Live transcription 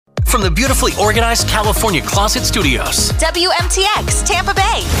from the beautifully organized California Closet Studios. WMTX, Tampa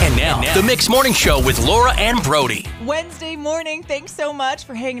Bay. And now, the Mix Morning Show with Laura and Brody. Wednesday morning. Thanks so much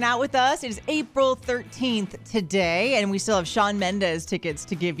for hanging out with us. It is April 13th today, and we still have Shawn Mendes tickets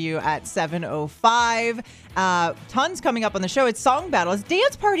to give you at 7:05. Tons coming up on the show. It's Song Battle. It's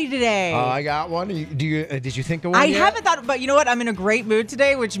Dance Party today. I got one. Did you think of one I yet? haven't thought, but you know what? I'm in a great mood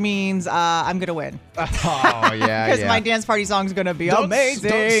today, which means I'm going to win. Oh, yeah, Because my dance party song is going to be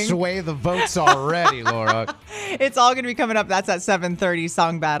amazing. Don't sway the votes already, Laura. It's all going to be coming up. That's at 7:30,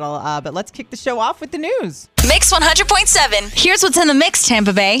 Song Battle. But let's kick the show off with the news. Mix 100.7. Here's what's in the mix,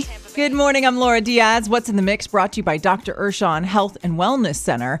 Tampa Bay. Good morning, I'm Laura Diaz. What's in the Mix brought to you by Dr. Urshan Health and Wellness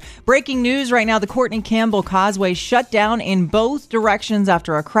Center. Breaking news right now, the Courtney Campbell Causeway shut down in both directions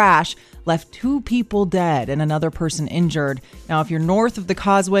after a crash left 2 people dead and another person injured. Now, if you're north of the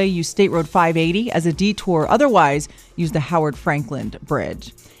causeway, use State Road 580 as a detour. Otherwise, use the Howard Frankland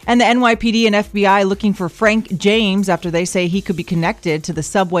Bridge. And the NYPD and FBI looking for Frank James after they say he could be connected to the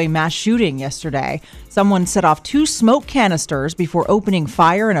subway mass shooting yesterday. Someone set off 2 smoke canisters before opening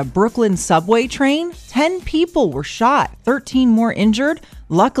fire in a Brooklyn subway train. 10 people were shot, 13 more injured.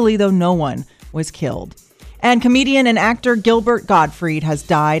 Luckily, though, no one was killed. And comedian and actor Gilbert Gottfried has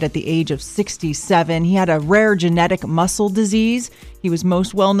died at the age of 67. He had a rare genetic muscle disease. He was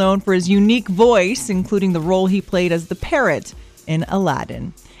most well known for his unique voice, including the role he played as the parrot in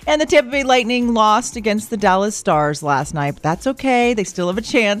Aladdin. And the Tampa Bay Lightning lost against the Dallas Stars last night, but that's okay. They still have a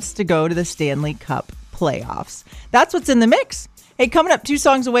chance to go to the Stanley Cup playoffs. That's what's in the mix. Hey, coming up 2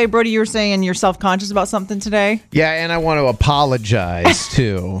 songs away, Brody, you were saying you're self-conscious about something today? Yeah, and I want to apologize,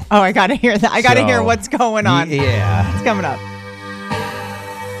 too. Oh, I got to hear that. I got to hear what's going on. Yeah. It's coming up.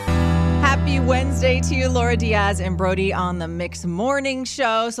 Happy Wednesday to you, Laura Diaz and Brody on the Mix Morning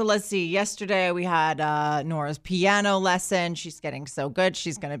Show. So let's see. Yesterday we had Nora's piano lesson. She's getting so good.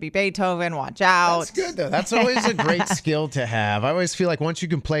 She's going to be Beethoven. Watch out. That's good, though. That's always a great skill to have. I always feel like once you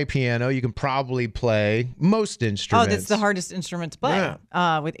can play piano, you can probably play most instruments. Oh, that's the hardest instrument to play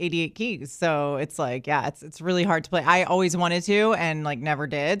with 88 keys. So it's like, yeah, it's really hard to play. I always wanted to and like never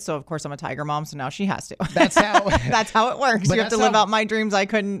did. So of course I'm a Tiger mom. So now she has to. That's how that's how it works. You have to live out my dreams I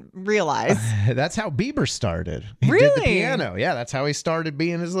couldn't realize. That's how Bieber started. He really? did the piano. Yeah, that's how he started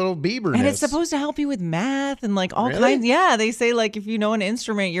being his little Bieber-ness. And it's supposed to help you with math and like all Really? kinds. Yeah, they say like if you know an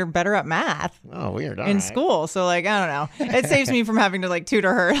instrument, you're better at math. Oh, weird. All in right. school. So like, I don't know. It saves me from having to like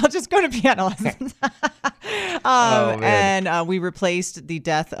tutor her. I'll just go to piano lessons. And we replaced the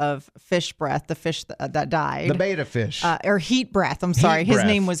death of Fish Breath, the fish that died. The beta fish. Or Heat Breath. I'm sorry. His Breath.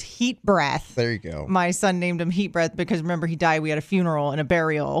 name was Heat Breath. There you go. My son named him Heat Breath because remember he died. We had a funeral and a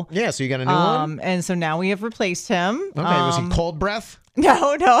burial. Yeah, so you got a new one? And so now we have replaced him. Okay, was he Cold Breath?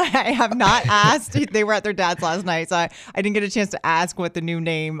 No, I have not asked. They were at their dad's last night, so I didn't get a chance to ask what the new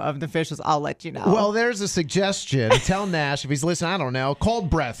name of the fish was. I'll let you know. Well, there's a suggestion. Tell Nash if he's listening. I don't know. Cold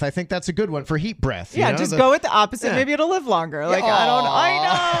Breath. I think that's a good one for heat breath. Yeah, just go with the opposite. Yeah. Maybe it'll live longer. Like I don't know.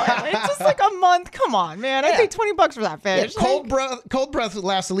 I know. It's just like a month. Come on, man. I paid $20 for that fish. Yeah, cold breath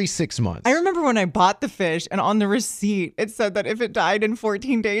lasts at least 6 months. I remember when I bought the fish, and on the receipt it said that if it died in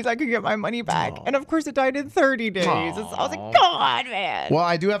 14 days, I could get my money back. And of course, it died in 30 days. I was like, God, man. Well,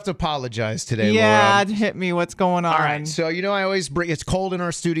 I do have to apologize today, yeah, Laura. hit me. What's going on? All right. So, I always bring, it's cold in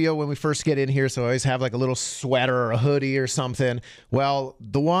our studio when we first get in here, so I always have like a little sweater or a hoodie or something. Well,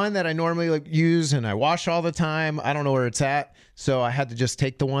 the one that I normally use and I wash all the time, I don't know where it's at. So I had to just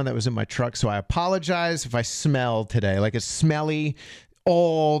take the one that was in my truck. So I apologize if I smell today, like a smelly,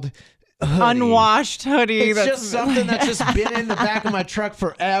 old hoodie. Unwashed hoodie. It's just something that's just been in the back of my truck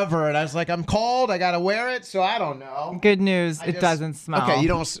forever. And I was like, I'm cold. I got to wear it. So I don't know. Good news. It doesn't smell. Okay, you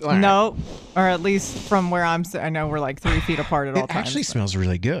don't. All right. No, or at least from where I'm I know we're like 3 feet apart at all It times. actually smells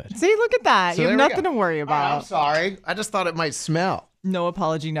really good. See, look at that. So you have there we nothing go. to worry about. I'm sorry. I just thought it might smell. No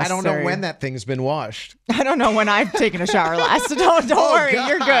apology necessary. I don't know when that thing's been washed. I don't know when I've taken a shower last. So don't worry. gosh.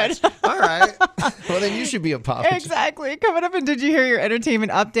 You're good. All right. Well, then you should be apologizing. Exactly. Coming up, and did you hear your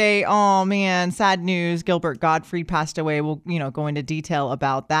entertainment update? Oh man, sad news. Gilbert Gottfried passed away. We'll go into detail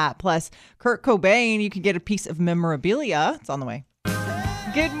about that. Plus, Kurt Cobain. You can get a piece of memorabilia. It's on the way.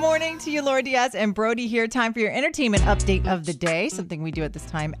 Good morning to you, Laura Diaz and Brody here. Time for your entertainment update of the day. Something we do at this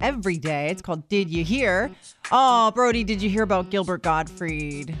time every day. It's called Did You Hear? Oh, Brody, did you hear about Gilbert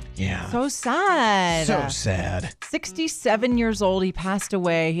Gottfried? Yeah. So sad. So sad. 67 years old. He passed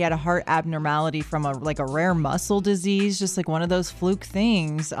away. He had a heart abnormality from a rare muscle disease, just like one of those fluke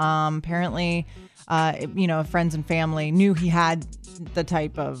things. Apparently, friends and family knew he had the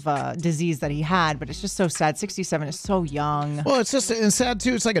type of disease that he had, but it's just so sad. 67 is so young. Well, it's just and sad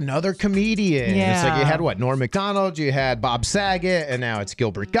too. It's like another comedian. Yeah. It's like you had Norm Macdonald, you had Bob Saget, and now it's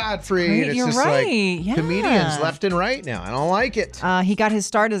Gilbert Gottfried. Right, It's you're just right. like Yeah. comedians left and right now. I don't like it. He got his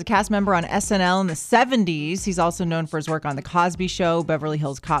start as a cast member on SNL in the 70s. He's also known for his work on The Cosby Show, Beverly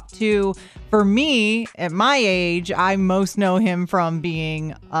Hills Cop 2. For me, at my age, I most know him from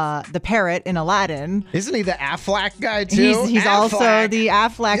being the parrot in Aladdin. Isn't he the Aflac guy too? He's also Aflac. the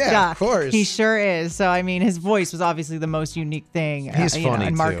Affleck Yeah, duck. of course. He sure is. So, I mean, his voice was obviously the most unique thing, He's funny,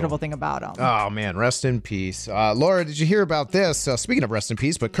 and too. marketable thing about him. Oh, man, rest in peace. Laura, did you hear about this? Speaking of rest in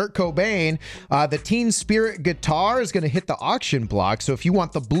peace, but Kurt Cobain, the Teen Spirit guitar is going to hit the auction block. So if you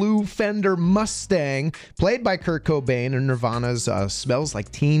want the blue Fender Mustang played by Kurt Cobain in Nirvana's Smells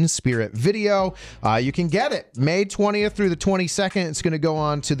Like Teen Spirit video, you can get it. May 20th through the 22nd. It's going to go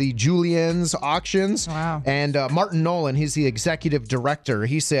on to the Julien's auctions. Wow. And Martin Nolan, he's the executive director.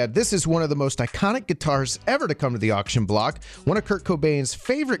 He said, "This is one of the most iconic guitars ever to come to the auction block. One of Kurt Cobain's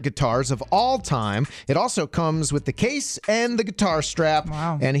favorite guitars of all time. It also comes with the case and the guitar strap."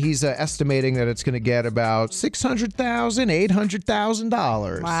 Wow. And he's estimating that it's going to get about $600,000,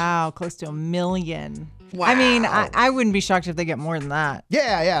 $800,000. Wow, close to $1 million. Wow. I mean, I wouldn't be shocked if they get more than that.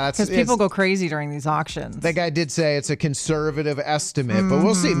 Yeah. Because people go crazy during these auctions. That guy did say it's a conservative estimate, but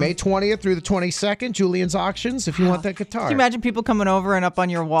we'll see. May 20th through the 22nd, Julien's auctions, if you want that guitar. Can you imagine people coming over and up on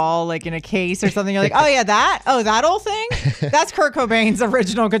your wall, like in a case or something? You're like, oh, yeah, that? Oh, that old thing? That's Kurt Cobain's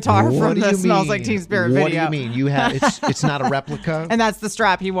original guitar What from do the you Smells mean? Like Teen Spirit What video. do you mean? You have it's not a replica? And that's the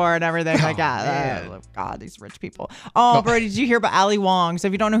strap he wore and everything like that. man. God, these rich people. Oh, Brody, did you hear about Ali Wong? So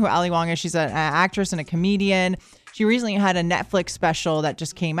if you don't know who Ali Wong is, she's an actress and a comedian. She recently had a Netflix special that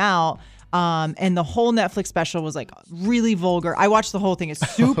just came out. And the whole Netflix special was like really vulgar. I watched the whole thing. It's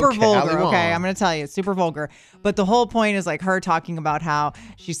super Okay, vulgar. Ali Wong. Okay, I'm going to tell you, it's super vulgar. But the whole point is like her talking about how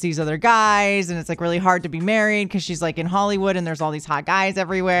she sees other guys and it's like really hard to be married because she's like in Hollywood and there's all these hot guys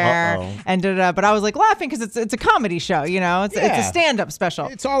everywhere. Uh-oh. And but I was like laughing because it's a comedy show, you know, it's Yeah. a stand-up special.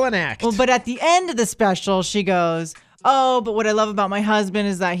 It's all an act. Well, but at the end of the special, she goes, "Oh, but what I love about my husband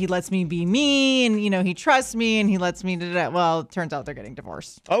is that he lets me be me and, he trusts me and he lets me do that." Well, it turns out they're getting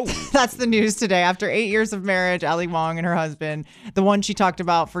divorced. Oh. That's the news today. After 8 years of marriage, Ali Wong and her husband, the one she talked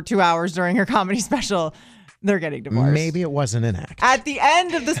about for 2 hours during her comedy special, they're getting divorced. Maybe it wasn't an act. At the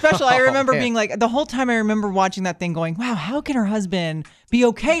end of the special, I remember man. being like, the whole time I remember watching that thing going, wow, how can her husband be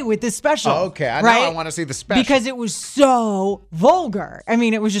okay with this special? Okay, now right? I want to see the special. Because it was so vulgar. I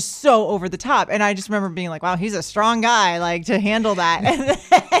mean, it was just so over the top. And I just remember being like, wow, he's a strong guy, like, to handle that.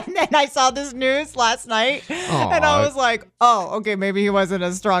 And then I saw this news last night, and I was like, oh, okay, maybe he wasn't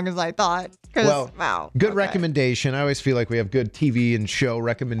as strong as I thought. Well, wow. good okay. recommendation. I always feel like we have good TV and show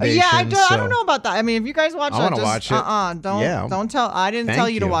recommendations. Yeah, I so- don't know about that. I mean, if you guys watch I it, wanna just watch it. don't tell. I didn't Thank tell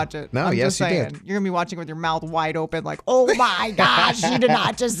you to you. watch it. No, I'm yes, just you saying. did. You're gonna be watching with your mouth wide open, like, oh my gosh, you did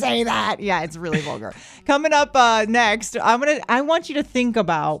not just say that. Yeah, it's really vulgar. Coming up next, I want you to think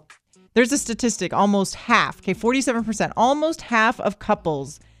about. There's a statistic, almost half, 47%, almost half of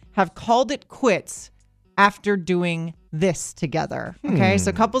couples have called it quits after doing this together. Okay,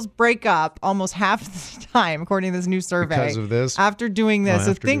 so couples break up almost half the time, according to this new survey. Because of this? After doing this.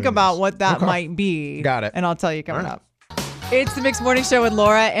 So after think doing about this. what that Okay. might be. Got it. And I'll tell you coming All right. up. It's the Mixed Morning Show with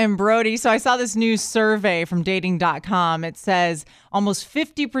Laura and Brody. So I saw this new survey from dating.com. It says almost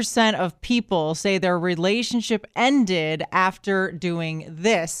 50% of people say their relationship ended after doing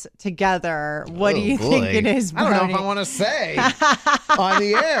this together. What do you think it is, I Brody? don't know if I want to say on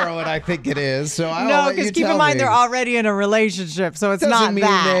the air what I think it is. So I'll No, let you because keep tell in mind me. they're already in a relationship, so it's doesn't not mean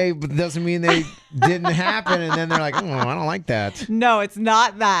that. doesn't mean they didn't happen, and then they're like, oh, I don't like that. No, it's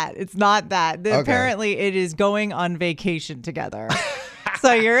not that. It's not that. Okay. Apparently, it is going on vacation together.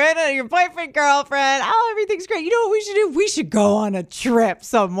 So you're in your boyfriend, girlfriend. Oh, everything's great. You know what we should do? We should go on a trip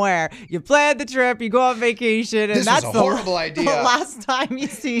somewhere. You plan the trip, you go on vacation, and This that's was a horrible idea. the last time you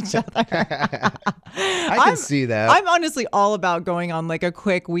see each other. I can see that. I'm honestly all about going on like a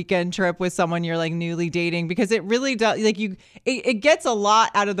quick weekend trip with someone you're like newly dating because it really does like it gets a lot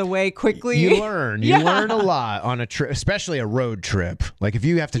out of the way quickly. You learn. You Yeah. learn a lot on a trip, especially a road trip. Like if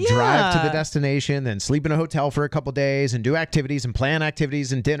you have to drive to the Yeah. destination, then sleep in a hotel for a couple days and do activities and plan activities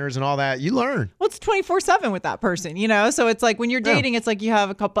and dinners and all that, you learn. Well, it's 24/7 with that person, you know? So it's like when you're dating, it's like you have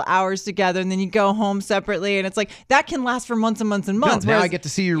a couple hours together and then you go home separately. And it's like that can last for months and months and months. No, now I whereas- get to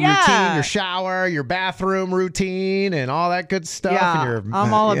see your Yeah. routine, your shower, your your bathroom routine and all that good stuff. Yeah, and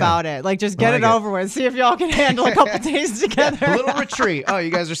I'm all about it. Like, just get it over with. See if y'all can handle a couple days together. A little retreat. Oh,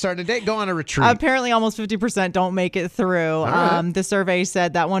 you guys are starting to date? Go on a retreat. Apparently, almost 50% don't make it through. Right. The survey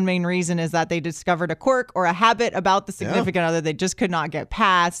said that one main reason is that they discovered a quirk or a habit about the significant other they just could not get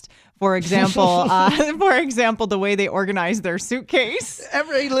past. For example, the way they organize their suitcase.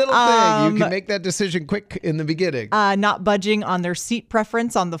 Every little thing. You can make that decision quick in the beginning. Not budging on their seat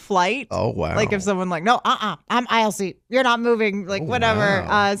preference on the flight. Oh, wow. Like if someone like, no, I'm aisle seat. You're not moving. Like, whatever.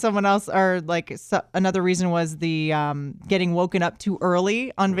 Wow. Someone else, or like another reason was the getting woken up too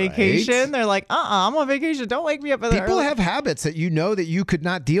early on vacation. Right. They're like, I'm on vacation. Don't wake me up. People have habits that you know that you could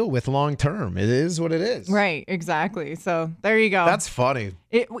not deal with long term. It is what it is. Right, exactly. So there you go. That's funny.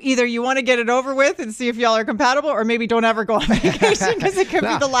 Either you want to get it over with and see if y'all are compatible, or maybe don't ever go on vacation because it could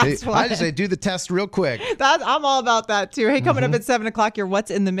be the last one. I just say do the test real quick. I'm all about that too. Hey, coming up at 7 o'clock, your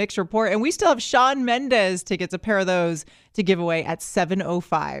What's in the Mix report. And we still have Shawn Mendes tickets, a pair of those to give away at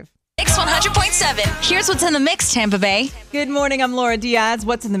 7:05. Mix 100.7. Here's what's in the mix, Tampa Bay. Good morning. I'm Laura Diaz.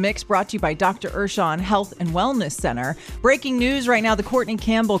 What's in the Mix brought to you by Dr. Urshon Health and Wellness Center. Breaking news right now, the Courtney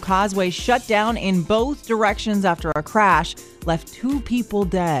Campbell Causeway shut down in both directions after a crash left 2 people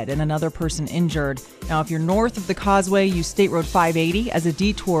dead and another person injured. Now, if you're north of the causeway, use State Road 580 as a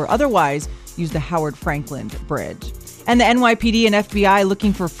detour. Otherwise, use the Howard Franklin Bridge. And the NYPD and FBI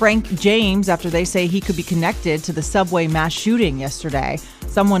looking for Frank James after they say he could be connected to the subway mass shooting yesterday.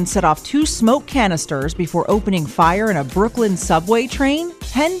 Someone set off 2 smoke canisters before opening fire in a Brooklyn subway train.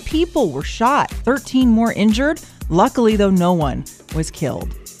 10 people were shot, 13 more injured. Luckily, though, no one was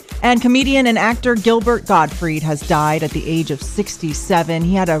killed. And comedian and actor Gilbert Gottfried has died at the age of 67.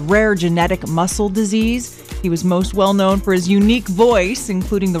 He had a rare genetic muscle disease. He was most well known for his unique voice,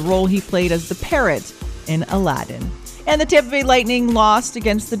 including the role he played as the parrot in Aladdin. And the Tampa Bay Lightning lost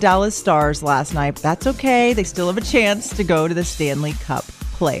against the Dallas Stars last night. But that's okay. They still have a chance to go to the Stanley Cup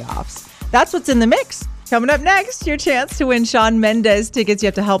playoffs. That's what's in the mix. Coming up next, your chance to win Shawn Mendes tickets. You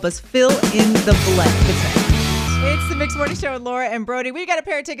have to help us fill in the blank. It's the Mixed Morning Show with Laura and Brody. We got a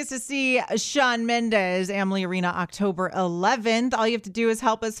pair of tickets to see Shawn Mendes, Amalie Arena, October 11th. All you have to do is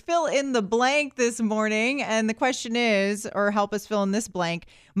help us fill in the blank this morning. And the question is, or help us fill in this blank,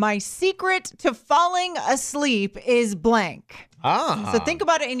 my secret to falling asleep is blank. So think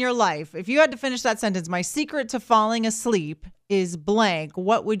about it in your life. If you had to finish that sentence, my secret to falling asleep is blank,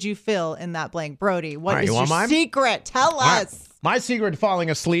 what would you fill in that blank? Brody, what is your secret? Tell us. My secret to falling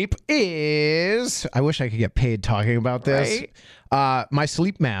asleep is, I wish I could get paid talking about this. Right. My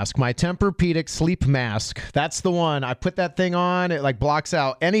sleep mask, my Tempur-Pedic sleep mask. That's the one. I put that thing on. It like blocks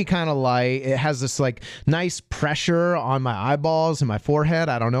out any kind of light. It has this like nice pressure on my eyeballs and my forehead.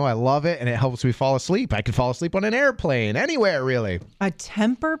 I don't know. I love it. And it helps me fall asleep. I can fall asleep on an airplane, anywhere really. A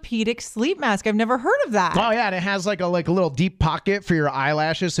Tempur-Pedic sleep mask. I've never heard of that. Oh yeah. And it has like a little deep pocket for your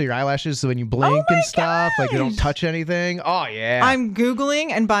eyelashes. So your eyelashes, so when you blink and stuff, like they don't touch anything. Oh yeah. I'm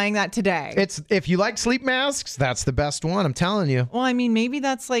Googling and buying that today. If you like sleep masks, that's the best one. I'm telling you. Well, I mean, maybe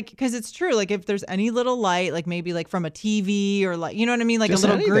that's like, because it's true. Like if there's any little light, like maybe like from a TV or like, you know what I mean? Like just a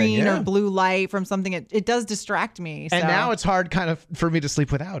little green or blue light from something, it does distract me. So. And now it's hard kind of for me to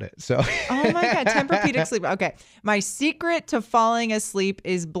sleep without it. So. Oh my God, Tempur-Pedic sleep. Okay. My secret to falling asleep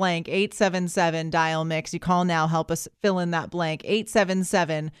is blank. 877 dial mix. You call now, help us fill in that blank.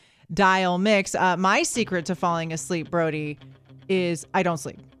 877 dial mix. My secret to falling asleep, Brody, is I don't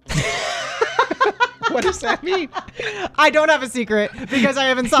sleep. What does that mean? I don't have a secret because I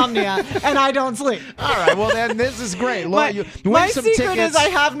have insomnia and I don't sleep. All right. Well, then this is great. Laura, my secret is I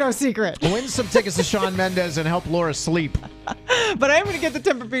have no secret. Win some tickets to Shawn Mendes and help Laura sleep. But I'm going to get the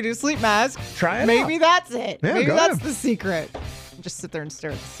Tempur-Pedic sleep mask. Try it Maybe out. That's it. Yeah, Maybe that's the secret. Just sit there and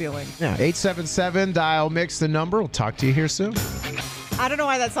stare at the ceiling. Yeah. 877 dial mix the number. We'll talk to you here soon. I don't know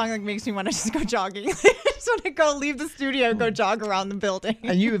why that song like makes me want to just go jogging. I just want to go leave the studio and go jog around the building.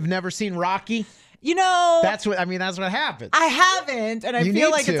 And you have never seen Rocky? You know, that's what happens. I haven't, and I feel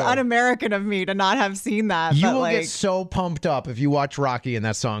like it's un-American of me to not have seen that. You will get so pumped up if you watch Rocky and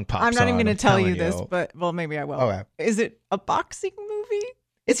that song pops on. I'm not even going to tell you this, but well, maybe I will. Okay. Is it a boxing movie?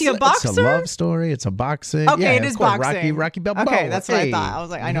 Is he a boxer? It's a love story. It's a boxing. Okay, yeah, it is boxing. Rocky Balboa. Okay, that's what I thought. I was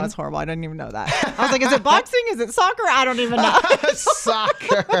like, I know it's horrible. I didn't even know that. I was like, is it boxing? Is it soccer? I don't even know.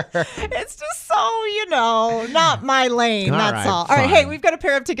 Soccer. It's just so, not my lane. That's all. All right, hey, we've got a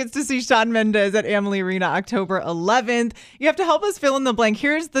pair of tickets to see Shawn Mendes at Amalie Arena October 11th. You have to help us fill in the blank.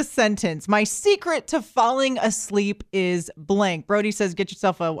 Here's the sentence. My secret to falling asleep is blank. Brody says, get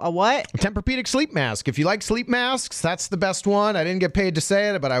yourself a what? Tempur-Pedic sleep mask. If you like sleep masks, that's the best one. I didn't get paid to say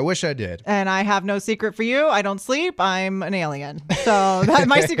it, but I wish I did. And I have no secret for you. I don't sleep. I'm an alien. So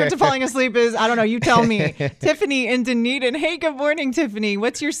my secret to falling asleep is, I don't know, you tell me. Tiffany in Dunedin. Hey, good morning, Tiffany.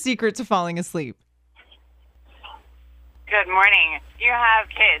 What's your secret to falling asleep? Good morning. You have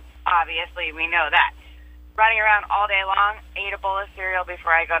kids, obviously. We know that. Running around all day long, ate a bowl of cereal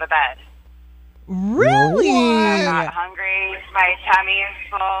before I go to bed. Really? I'm not hungry. My tummy is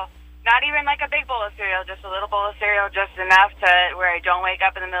full. Not even like a big bowl of cereal, just a little bowl of cereal, just enough to where I don't wake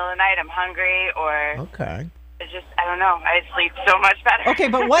up in the middle of the night. I'm hungry, or Okay. it's just, I don't know. I sleep so much better. Okay,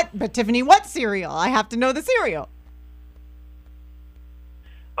 but Tiffany, what cereal? I have to know the cereal.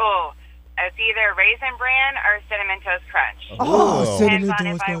 Oh, it's either Raisin Bran or Cinnamon Toast Crunch. Oh, Depends on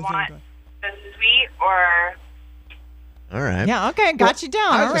if I want the sweet or... All right. Yeah, okay, got you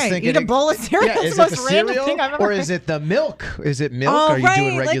down. I was All just right, thinking, eat a bowl of cereal. Yeah, It's is the it the most random cereal thing I've ever or heard. is it the milk? Is it milk? Oh, Are you right,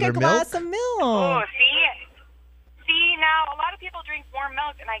 doing regular like a milk? glass of milk. Oh, see, now a lot of people drink warm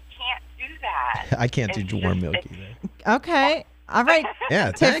milk, and I can't do that. I can't do It's warm just- milk it's- either. Okay. All right.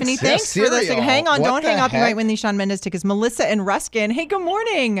 Yeah, Tiffany, thanks. thanks Yeah, for this. cereal. Hang on. What Don't the hang up. You heck? might win these Shawn Mendes tickets. Melissa and Ruskin. Hey, good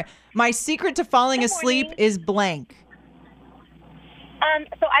morning. My secret to falling asleep is blank.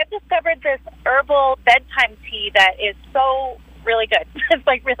 So I've discovered this herbal bedtime tea that is so really good. It's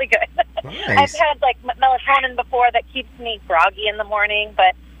like really good. Nice. I've had like melatonin before that keeps me groggy in the morning,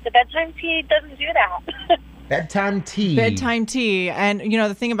 but the bedtime tea doesn't do that. Bedtime tea. Bedtime tea. And, you know,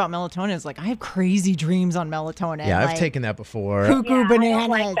 the thing about melatonin is, like, I have crazy dreams on melatonin. Yeah, I've like, taken that before. cuckoo Yeah, I bananas. don't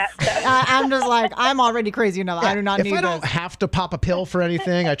like that stuff. I'm just like, I'm already crazy enough. I do not if need I don't this. have to pop a pill for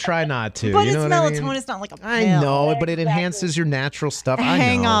anything, I try not to. But you know it's what I melatonin. mean? It's not like a pill. I know, but it enhances your natural stuff. I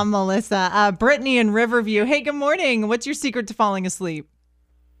Hang know. on, Melissa. Brittany in Riverview. Hey, good morning. What's your secret to falling asleep?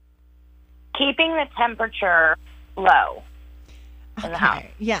 Keeping the temperature low in the house.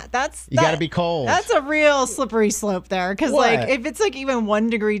 Yeah, You got to be cold. That's a real slippery slope there. Because, What? like, if it's like even 1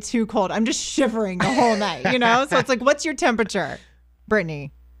 degree too cold, I'm just shivering the whole night, you know? So it's like, what's your temperature,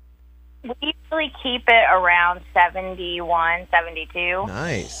 Brittany? We usually keep it around 71, 72.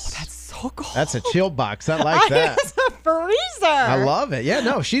 Nice. That's so cold. That's a chill box. I like that. It's a freezer. I love it. Yeah,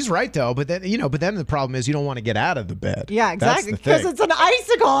 no, she's right though. But then the problem is you don't want to get out of the bed. Yeah, That's exactly. the Because thing. it's an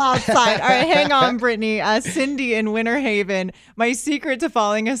icicle outside. All right, hang on, Brittany. Cindy in Winter Haven. My secret to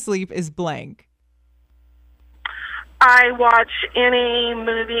falling asleep is blank. I watch any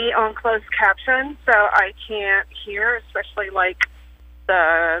movie on closed caption, so I can't hear, especially like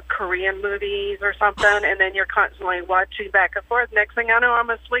the Korean movies or something, and then you're constantly watching back and forth. Next thing I know, I'm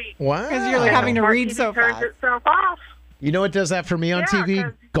asleep. Wow. Because you're like having to Smart read TV so turns fast. itself off. You know what does that for me on Yeah, TV?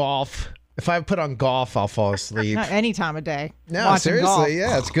 'cause- Golf. If I put on golf, I'll fall asleep. Not any time of day. No, Watching seriously. golf.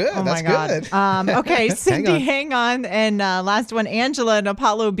 Yeah, it's good. Oh That's my God. good. Okay, Cindy, on. hang on. And last one, Angela in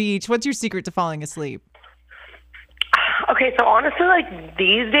Apollo Beach. What's your secret to falling asleep? Okay, so honestly, like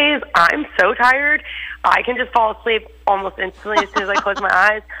these days, I'm so tired, I can just fall asleep almost instantly as soon as I close my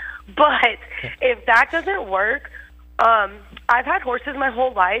eyes. But if that doesn't work, I've had horses my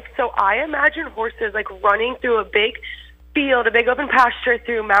whole life, so I imagine horses like running through a big field, a big open pasture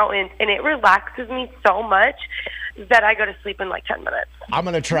through mountains, and it relaxes me so much that I go to sleep in like 10 minutes. I'm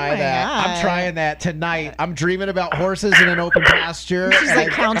going to try Oh my that. God. I'm trying that tonight. I'm dreaming about horses in an open pasture. She's like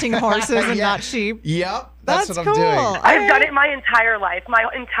counting horses and Yeah. not sheep. Yep. That's what I'm cool. doing. I've done it my entire life. My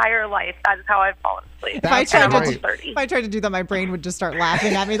entire life, that is how I've fallen asleep. If I That's tried And I'm to almost great. 30. Oh, if I tried to do that, my brain would just start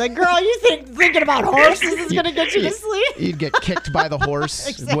laughing at me. Like, girl, you think thinking about horses is gonna get you to sleep? You'd get kicked by the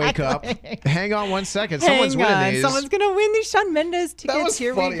horse, wake up. Hang on 1 second. Someone's Hang winning on. these. Someone's gonna win these Shawn Mendes tickets. was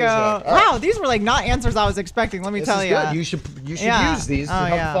Here funny we as go. heck. All right. Wow, these were like not answers I was expecting. Let me This tell is you. good. You should Yeah. use these to Oh,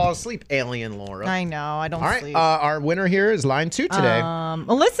 help yeah. fall asleep, alien Laura. I know. I don't All right. sleep. Our winner here is line 2 today.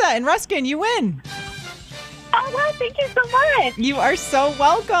 Melissa and Ruskin, you win. Oh, wow, thank you so much. You are so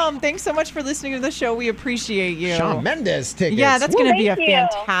welcome. Thanks so much for listening to the show. We appreciate you. Shawn Mendes tickets. Yeah, that's going to be a Thank you.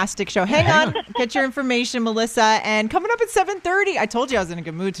 fantastic show. Hang on. Get your information, Melissa. And coming up at 7:30, I told you I was in a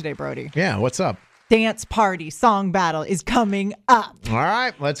good mood today, Brody. Yeah, what's up? Dance Party Song Battle is coming up. All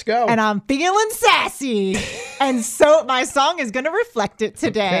right, let's go. And I'm feeling sassy. And so my song is going to reflect it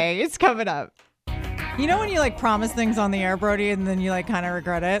today. It's coming up. You know when you like promise things on the air, Brody, and then you like kind of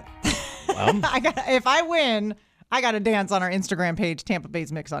regret it? If I win, I got to dance on our Instagram page, Tampa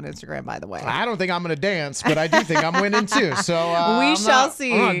Bay's Mix on Instagram, by the way. I don't think I'm going to dance, but I do think I'm winning too. So We shall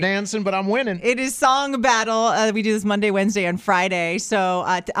see. I'm not dancing, but I'm winning. It is Song Battle. We do this Monday, Wednesday, and Friday. So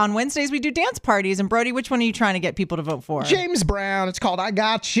on Wednesdays, we do dance parties. And Brody, which one are you trying to get people to vote for? James Brown. It's called I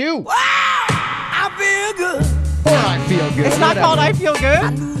Got You. Wow! I feel good. Or I Feel Good. It's not whatever. called I Feel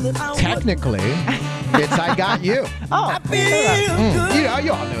Good? Technically, it's I Got You. Oh, Feel good.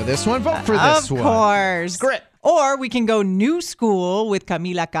 You all know this one. Vote for this of one. course. Grit. Or we can go new school with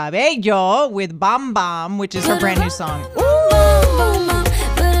Camila Cabello with Bam Bam, which is her brand new song.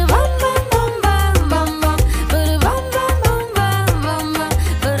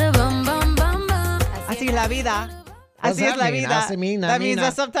 Así la vida. Así es la vida. That means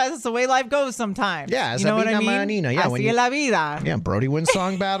that sometimes that's the way life goes sometimes. Yeah, you know what I mean? Manina. Yeah, Así es la vida. Yeah, Brody wins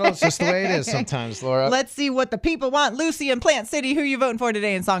song battle. It's just the way it is sometimes, Laura. Let's see what the people want. Lucy in Plant City, who are you voting for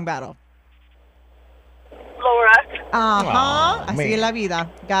today in song battle? Laura. Uh-huh. Oh, Así man. es la vida.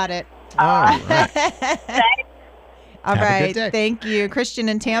 Got it. All right. All Have a good right. day. Thank you. Christian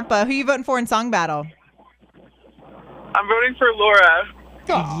in Tampa, who are you voting for in song battle? I'm voting for Laura.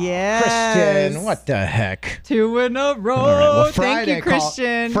 Yes. Christian, what the heck? 2 in a row. All right. Well, Thank Friday, you,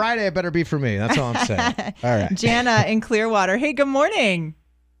 Christian. Friday it better be for me. That's all I'm saying. All right. Jana in Clearwater. Hey, good morning.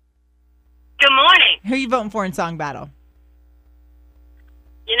 Good morning. Who are you voting for in song battle?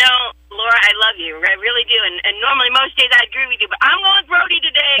 You know, Laura, I love you. I really do. And normally most days I agree with you, but I'm going Brody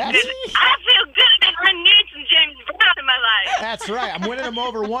today because I feel good and I need some James Brown in my life. That's right. I'm winning them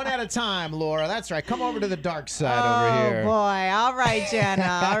over one at a time, Laura. That's right. Come over to the dark side over here. Oh, boy. All right,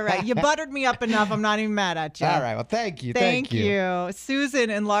 Jana. All right. You buttered me up enough. I'm not even mad at you. All right. Well, thank you. Thank you. Susan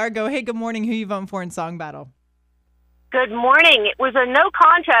in Largo. Hey, good morning. Who are you voting for in song battle? Good morning. It was a no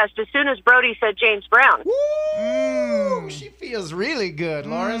contest as soon as Brody said James Brown. Woo! She feels really good,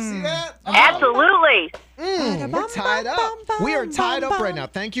 Laura. See that? Absolutely. We're tied up. We are tied up right now.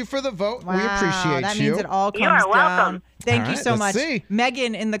 Thank you for the vote. We appreciate That you. means it all comes You are down. welcome. Thank All you right, so let's much. see.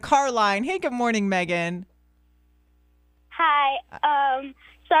 Megan in the car line. Hey, good morning, Megan. Hi.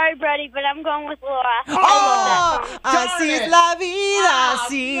 Sorry, Brody, but I'm going with Laura. Oh, así it. es la vida,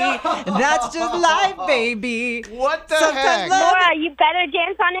 sí. That's just life, baby. What the Sometimes heck? love- Laura, you better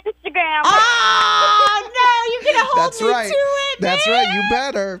dance on Instagram. Oh, no, you're going to hold That's me right. to it, That's man. right. You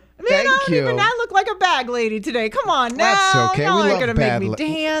better. Man, Thank I don't you. even I look like a bag lady today. Come on now. That's okay. Y'all We aren't love gonna make bad me la-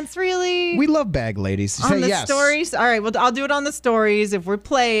 dance, really? We love bag ladies. on Say the yes. stories. All right, well, I'll do it on the stories. If we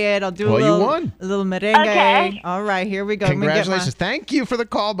play it, I'll do Well, a you little, won. a little merengue. Okay. All right, here we go. Let me get Congratulations. Thank you for the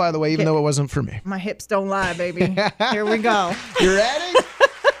call, by the way, even though it wasn't for me. My hips don't lie, baby. Here we go. You ready?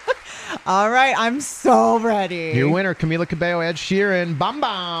 All right, I'm so ready. Your winner, Camila Cabello, Ed Sheeran, Bam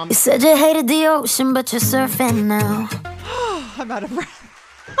Bam. You said you hated the ocean, but you're surfing now. I'm out of breath.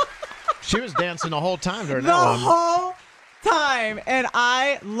 She was dancing the whole time during The that one. whole time. And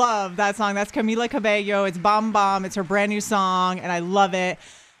I love that song. That's Camila Cabello. It's Bam Bam. It's her brand new song, and I love it.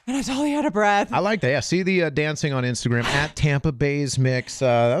 And I totally out of breath. I like that. Yeah, see the dancing on Instagram at Tampa Bay's Mix.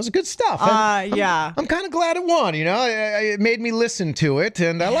 That was good stuff. Yeah. I'm kind of glad it won. You know, it made me listen to it,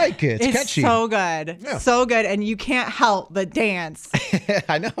 and I like it. It's catchy. So good. Yeah. So good. And you can't help but dance.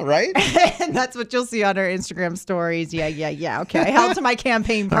 I know, right? And that's what you'll see on our Instagram stories. Yeah. Okay. I held to my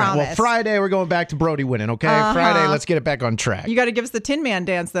campaign All right, promise. well, Friday we're going back to Brody winning. Okay, Friday, let's get it back on track. You got to give us the Tin Man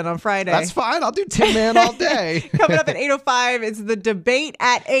dance then on Friday. That's fine. I'll do Tin Man all day. Coming up at 8:05, it's the debate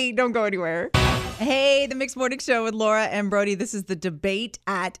at 8. Don't go anywhere. Hey, the Mixed Morning Show with Laura and Brody. This is the debate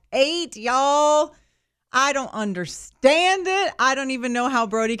at 8, y'all. I don't understand it. I don't even know how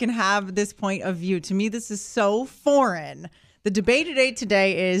Brody can have this point of view. To me, this is so foreign. The debate at 8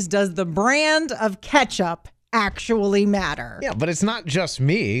 today is, does the brand of ketchup actually matter? Yeah, but it's not just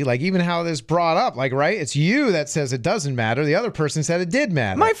me. Like, even how this brought up, like, right? It's you that says it doesn't matter. The other person said it did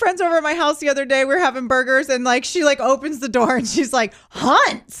matter. My friend's over at my house the other day. We were having burgers, and like she like opens the door and she's like,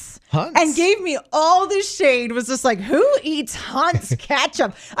 Hunt's. And gave me all this shade, was just like, who eats Hunt's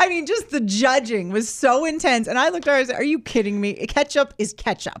ketchup? I mean, just the judging was so intense. And I looked at her and said, are you kidding me? Ketchup is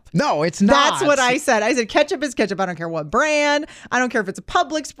ketchup. No, it's not. That's what I said. I said, ketchup is ketchup. I don't care what brand. I don't care if it's a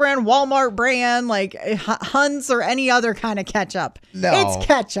Publix brand, Walmart brand, like Hunt's or any other kind of ketchup. No. It's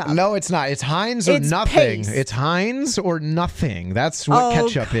ketchup. No, it's not. It's Heinz or It's nothing. paste. It's Heinz or nothing. That's what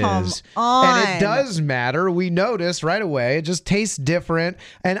ketchup come is. on. And it does matter. We notice right away. It just tastes different.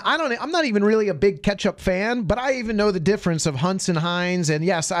 And I'm not even really a big ketchup fan, but I even know the difference of Hunt's and Heinz. And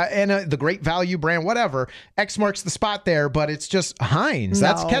yes, the Great Value brand, whatever. X marks the spot there, but it's just Heinz.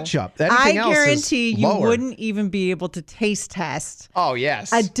 That's No. ketchup. Anything I else guarantee is you lower. wouldn't even be able to taste test Oh,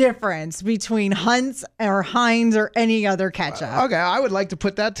 yes. a difference between Hunt's or Heinz or any other ketchup. Okay, I would like to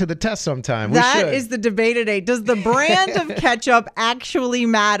put that to the test sometime. That we should. is the debate today. Does the brand of ketchup actually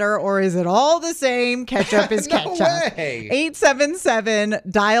matter, or is it all the same? Ketchup is No ketchup. way. 877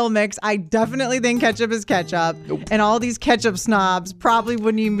 dial mix. I definitely think ketchup is ketchup. And all these ketchup snobs probably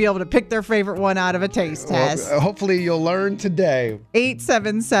wouldn't even be able to pick their favorite one out of a taste test. Well, hopefully you'll learn today.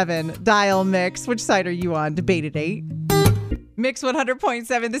 877 dial mix. Which side are you on? Debate at 8. Mix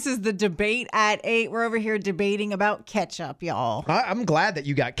 100.7. This is the debate at 8. We're over here debating about ketchup, y'all. I'm glad that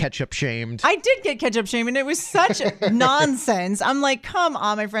you got ketchup shamed. I did get ketchup shame, and it was such nonsense. I'm like, come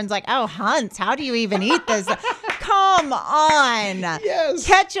on. My friend's like, oh, Hunt, how do you even eat this? Come on. Yes.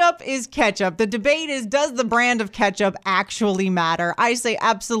 Ketchup is ketchup. The debate is, does the brand of ketchup actually matter? I say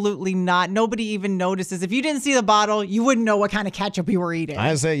absolutely not. Nobody even notices. If you didn't see the bottle, you wouldn't know what kind of ketchup you were eating.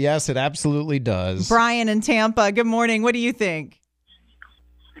 I say yes, it absolutely does. Brian in Tampa, good morning. What do you think?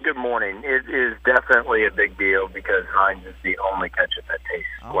 Good morning. It is definitely a big deal because Heinz is the only ketchup that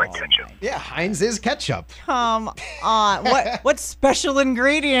tastes like ketchup. Yeah, Heinz is ketchup. Come on. What special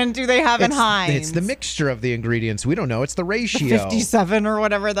ingredient do they have in Heinz? It's the mixture of the ingredients. We don't know. It's the ratio. 57 or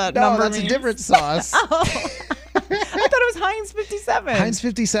whatever that No, number that's means. a different sauce. I thought it was Heinz 57. Heinz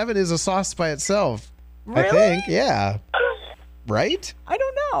 57 is a sauce by itself. Really? I think, yeah. Right? I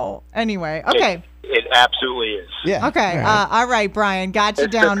don't know. Anyway, okay. It absolutely is. Yeah. Okay. All right, Brian, got you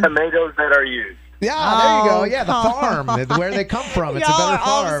It's down. the tomatoes that are used. Yeah, there you go. Oh, Yeah, the come farm, where they come from. It's Y'all a are better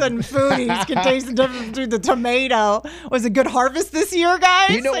all farm. of a sudden foodies can taste the difference between the tomato. Was it good harvest this year, guys?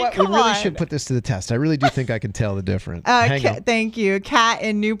 You know Like, what? We come really on. should put this to the test. I really do think I can tell the difference. Hang on. Thank you. Kat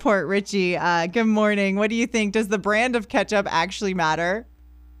in Newport Richie. Good morning. What do you think? Does the brand of ketchup actually matter?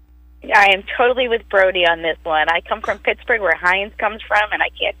 I am totally with Brody on this one. I come from Pittsburgh, where Heinz comes from, and I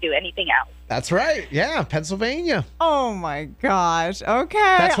can't do anything else. That's right. Yeah, Pennsylvania. Oh, my gosh. Okay.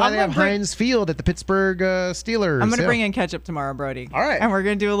 That's why I'm they gonna have Heinz Field at the Pittsburgh Steelers. I'm going to Yeah. bring in ketchup tomorrow, Brody. All right. And we're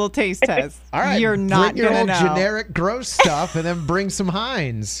going to do a little taste test. All right. You're not bring your going to old know. generic gross stuff and then bring some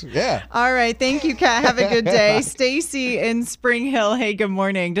Heinz. Yeah. All right. Thank you, Kat. Have a good day. Stacy in Spring Hill. Hey, good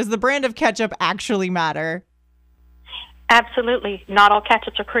morning. Does the brand of ketchup actually matter? Absolutely. Not all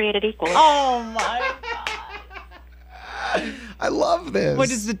ketchups are created equal. Oh, my I love this.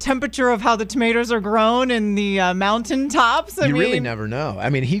 What is the temperature of how the tomatoes are grown in the mountaintops? You really never know. I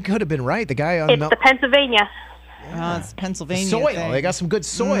mean, he could have been right. The guy on It's the Pennsylvania. Oh, it's Pennsylvania. soil. thing. They got some good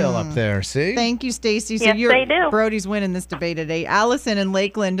soil up there. See? Thank you, Stacy. So Yes, they do. Brody's winning this debate today. Allison in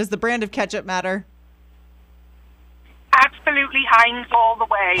Lakeland. Does the brand of ketchup matter? Absolutely Heinz all the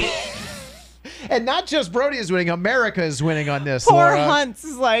way. And not just Brody is winning. America is winning on this, Poor Laura. Hunts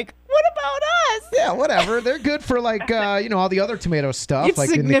is like, what about us? Yeah, whatever. They're good for like all the other tomato stuff. It's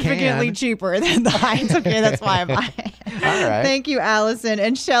like in the significantly can. cheaper than the Heinz. Okay, that's why I'm buying. All right. Thank you, Allison.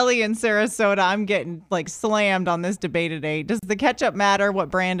 And Shelly in Sarasota. I'm getting like slammed on this debate today. Does the ketchup matter what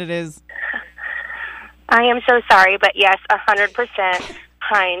brand it is? I am so sorry, but yes, 100%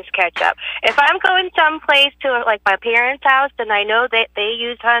 Heinz ketchup. If I'm going someplace to like my parents' house and I know that they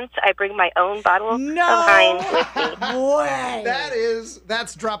use Heinz, I bring my own bottle of Heinz with me. Way.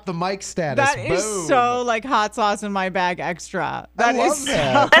 That's drop the mic status. That is Boom. so like hot sauce in my bag extra. I That love is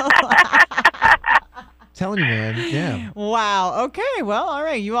that. Telling you, man. Yeah. Wow. Okay. Well, all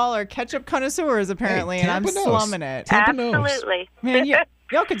right. You all are ketchup connoisseurs apparently, and I'm Tampa knows. slumming it. Tampa knows. Absolutely. Man,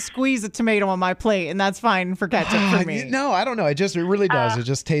 y'all could squeeze a tomato on my plate, and that's fine for ketchup for me. No, I don't know. It really does. It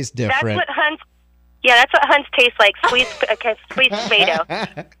just tastes different. That's what Heinz. Yeah, that's what Heinz tastes like. Squeezed tomato.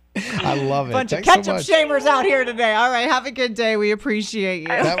 I love it. Bunch of Thanks so ketchup much. shamers out here today. All right. Have a good day. We appreciate you.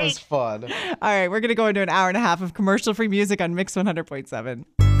 That was fun. All right. We're going to go into an hour and a half of commercial-free music on Mix 100.7.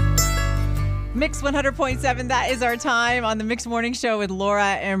 Mix 100.7, that is our time on the Mix Morning Show with Laura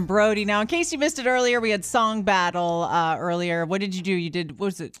and Brody. Now, in case you missed it earlier, we had Song Battle earlier. What did you do? You did, what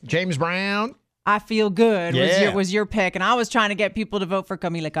was it? James Brown. I Feel Good Yeah. was your pick. And I was trying to get people to vote for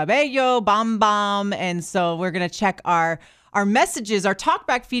Camila Cabello, Bam Bam. And so we're going to check our messages, our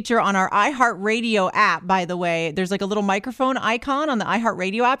talkback feature on our iHeartRadio app, by the way. There's like a little microphone icon on the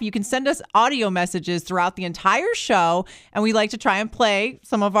iHeartRadio app. You can send us audio messages throughout the entire show, and we like to try and play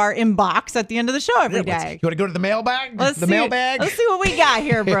some of our inbox at the end of the show every day. You want to go to the mailbag? Let's see what we got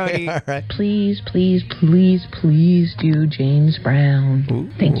here, Brody. All right. Please, please, please, please do James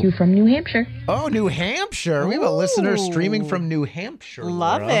Brown. Thank you from New Hampshire. Oh, New Hampshire. We have a listener streaming from New Hampshire.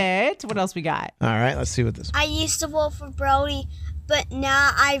 Love Laura. it. What else we got? All right, let's see what this. I used to vote for Brody, but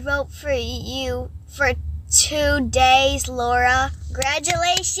now I vote for you for 2 days, Laura.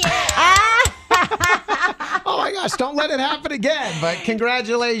 Congratulations. Oh my gosh, don't let it happen again, but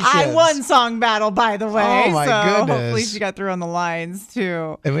congratulations. I won Song Battle, by the way. Oh, my so goodness. hopefully she got through on the lines,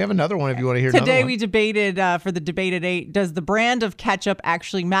 too. And we have another one if you want to hear another Today one. we debated for the debate at 8, does the brand of ketchup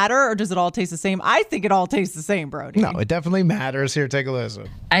actually matter, or does it all taste the same? I think it all tastes the same, Brody. No, it definitely matters. Here, take a listen.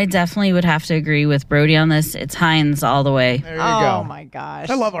 I definitely would have to agree with Brody on this. It's Heinz all the way. There you go. Oh, my gosh.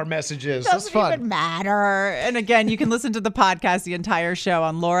 I love our messages. That's Doesn't fun. even matter. And again, you can listen to the podcast, the entire show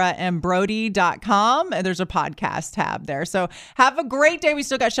on lauraandbrody.com. mixfm.com, and there's a podcast tab there. So have a great day. We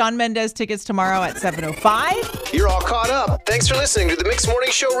still got Shawn Mendes tickets tomorrow at 7:05. You're all caught up. Thanks for listening to the Mix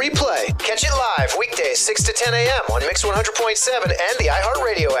Morning Show replay. Catch it live weekdays 6 to 10 a.m. on Mix 100.7 and the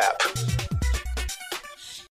iHeartRadio app.